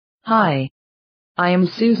Hi. I am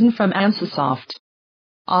Susan from Ansisoft.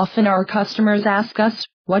 Often our customers ask us,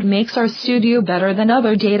 what makes RStudio better than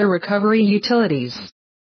other data recovery utilities?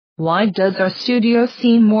 Why does RStudio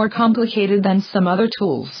seem more complicated than some other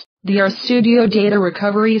tools? The RStudio data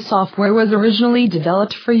recovery software was originally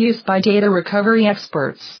developed for use by data recovery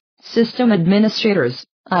experts, system administrators,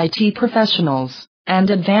 IT professionals, and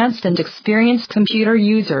advanced and experienced computer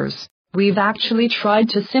users. We've actually tried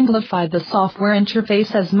to simplify the software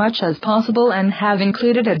interface as much as possible and have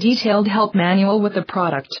included a detailed help manual with the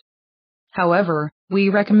product. However, we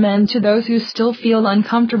recommend to those who still feel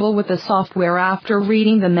uncomfortable with the software after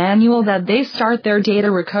reading the manual that they start their data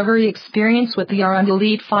recovery experience with the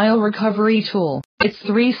rUndelete file recovery tool. Its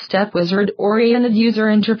three-step wizard-oriented user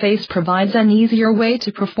interface provides an easier way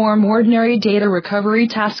to perform ordinary data recovery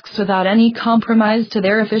tasks without any compromise to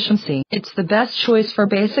their efficiency. It's the best choice for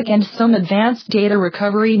basic and some advanced data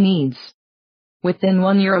recovery needs. Within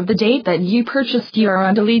 1 year of the date that you purchased your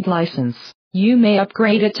rUndelete license, you may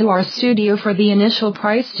upgrade it to RStudio for the initial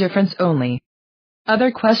price difference only.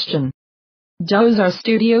 Other question. Does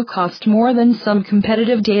RStudio cost more than some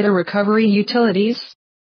competitive data recovery utilities?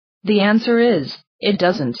 The answer is, it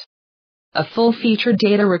doesn't. A full-featured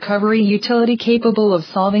data recovery utility capable of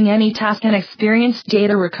solving any task an experienced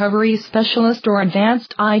data recovery specialist or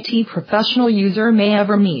advanced IT professional user may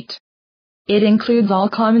ever meet. It includes all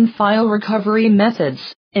common file recovery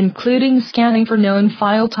methods, including scanning for known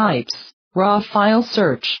file types, raw file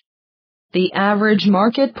search. The average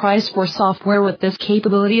market price for software with this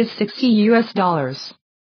capability is $60.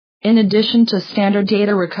 In addition to standard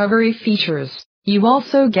data recovery features, you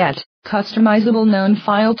also get customizable known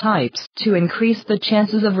file types. To increase the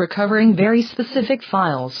chances of recovering very specific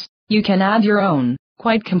files, you can add your own,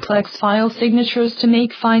 quite complex file signatures to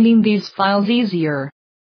make finding these files easier.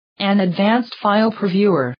 An advanced file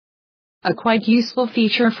previewer. A quite useful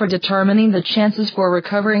feature for determining the chances for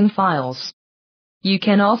recovering files. You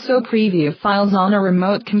can also preview files on a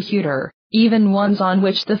remote computer, even ones on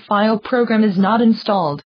which the file program is not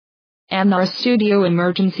installed. And RStudio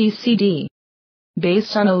Emergency CD.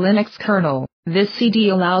 Based on a Linux kernel, this CD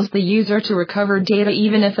allows the user to recover data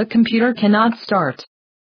even if a computer cannot start.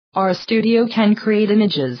 RStudio can create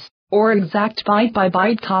images, or exact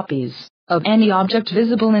byte-by-byte copies, of any object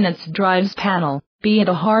visible in its drives panel, be it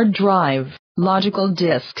a hard drive, logical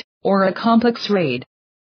disk, or a complex RAID.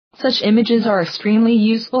 Such images are extremely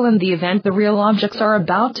useful in the event the real objects are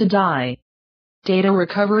about to die. Data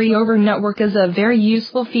recovery over network is a very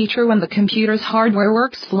useful feature when the computer's hardware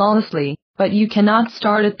works flawlessly, but you cannot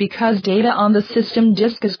start it because data on the system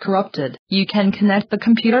disk is corrupted. You can connect the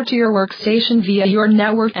computer to your workstation via your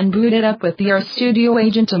network and boot it up with the RStudio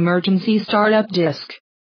Agent Emergency Startup Disk.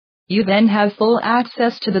 You then have full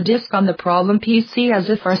access to the disk on the problem PC as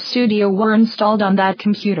if RStudio were installed on that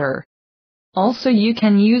computer. Also, you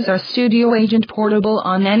can use RStudio Agent Portable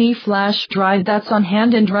on any flash drive that's on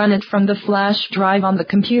hand and run it from the flash drive on the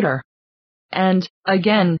computer. And,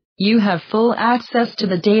 again, you have full access to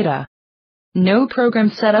the data. No program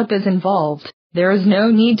setup is involved, there is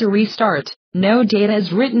no need to restart, no data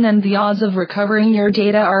is written and the odds of recovering your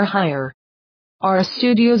data are higher.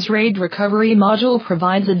 RStudio's RAID recovery module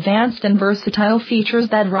provides advanced and versatile features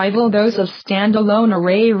that rival those of standalone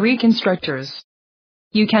array reconstructors.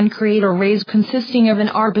 You can create arrays consisting of an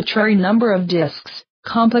arbitrary number of disks,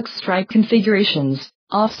 complex stripe configurations,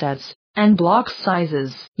 offsets, and block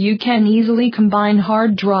sizes. You can easily combine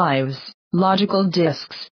hard drives, logical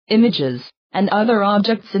disks, images, and other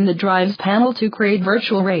objects in the drives panel to create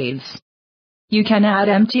virtual RAIDs. You can add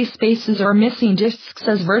empty spaces or missing disks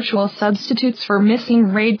as virtual substitutes for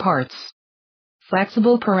missing RAID parts.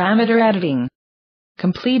 Flexible parameter editing.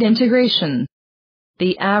 Complete integration.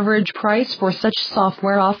 The average price for such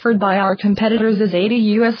software offered by our competitors is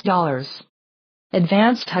 $80.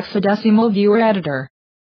 Advanced hexadecimal viewer editor.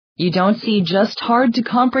 You don't see just hard to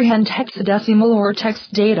comprehend hexadecimal or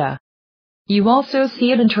text data. You also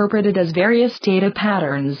see it interpreted as various data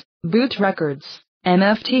patterns, boot records,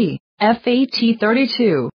 MFT,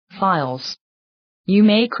 FAT32, files. You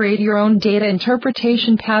may create your own data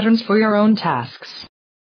interpretation patterns for your own tasks.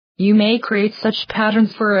 You may create such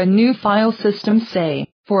patterns for a new file system, say,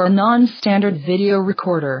 for a non-standard video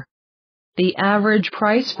recorder. The average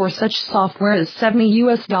price for such software is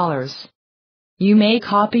 $70. You may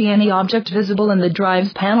copy any object visible in the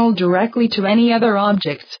drives panel directly to any other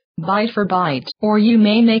object, byte for byte, or you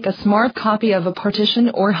may make a smart copy of a partition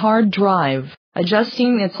or hard drive,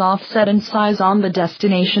 adjusting its offset and size on the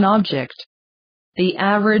destination object. The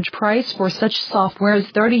average price for such software is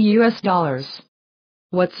 $30.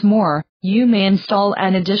 What's more, you may install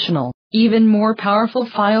an additional Even more powerful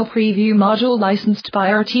file preview module licensed by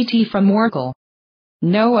RTT from Oracle.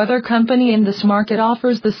 No other company in this market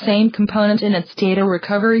offers the same component in its data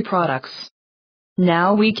recovery products.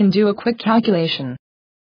 Now we can do a quick calculation.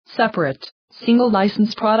 Separate, single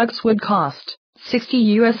license products would cost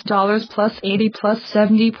 $60 plus 80 plus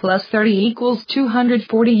 70 plus 30 equals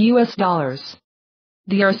 $240.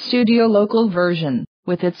 The RStudio local version,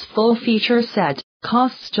 with its full feature set,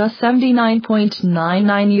 costs just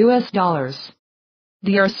 $79.99.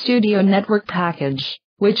 The RStudio network package,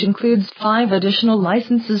 which includes 5 additional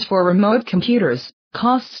licenses for remote computers,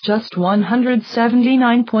 costs just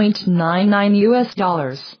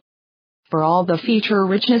 $179.99. For all the feature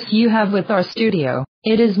richness you have with RStudio,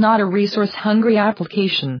 it is not a resource-hungry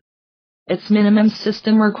application. Its minimum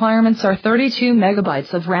system requirements are 32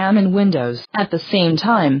 megabytes of RAM and Windows. At the same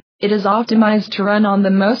time, it is optimized to run on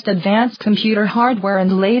the most advanced computer hardware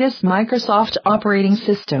and latest Microsoft operating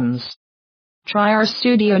systems. Try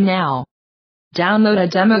RStudio now. Download a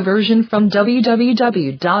demo version from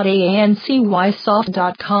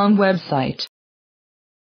www.ancysoft.com website.